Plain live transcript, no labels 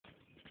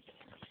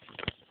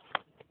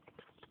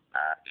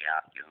Yeah,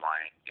 good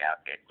morning. Yeah,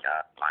 it's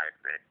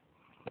Margaret.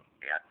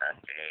 Yeah,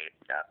 today is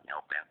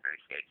November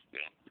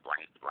 16th,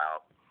 2012.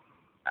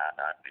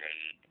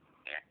 Today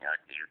in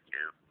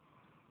YouTube,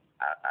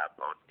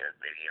 posted a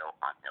video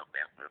on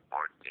November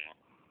 14th.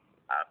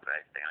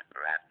 President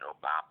Barack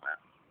Obama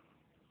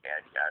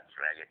has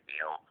shredded the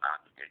old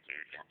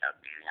Constitution of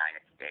the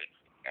United States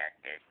and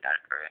is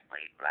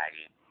currently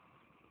writing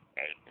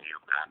a new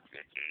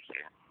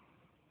Constitution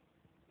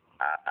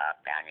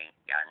banning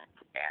guns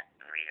and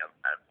freedom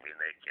of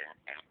religion,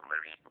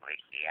 including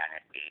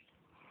Christianity.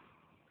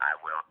 I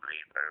will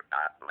leave her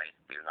link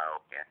below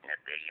in the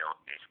video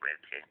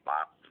description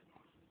box.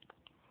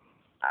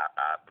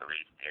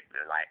 Please give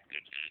your life to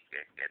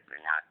Jesus. If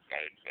you're not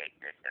saved, take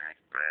this sinner's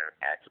prayer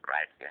as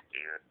Christ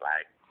into your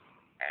life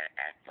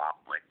and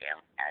talk with Him,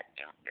 as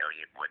Him fill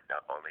you with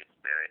the Holy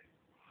Spirit.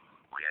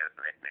 We are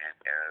living in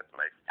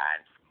perilous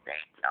times.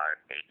 Saints are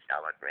being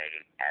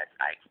celebrated as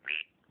I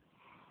speak.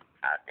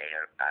 They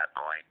are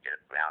going to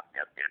round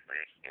up their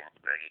Christians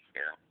pretty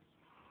soon.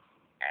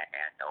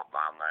 And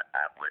Obama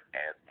would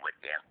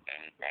them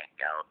anything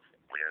else.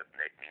 We're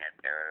living in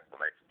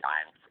perilous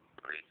times.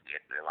 Please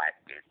give your life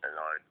to the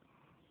Lord.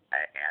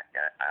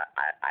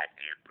 I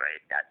do pray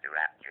that the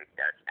rapture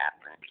does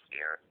happen this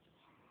year.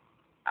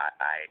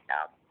 I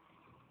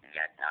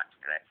yet not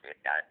stress it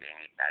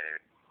any better.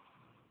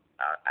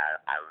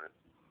 I would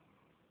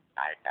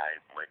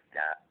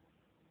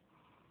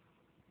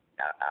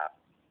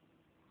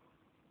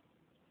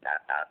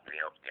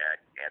feel good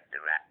if the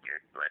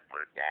rapture were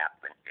to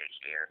happen this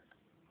year.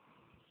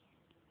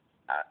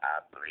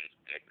 Please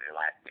give your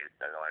life to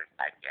the Lord.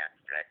 I can't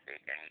stress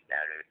it any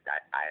better.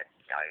 That I'm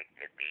sorry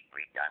to be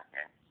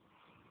redundant,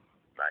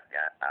 but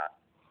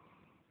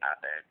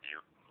you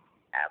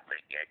have a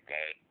good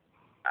day.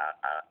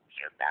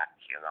 Shabbat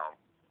Shalom,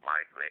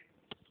 Margaret.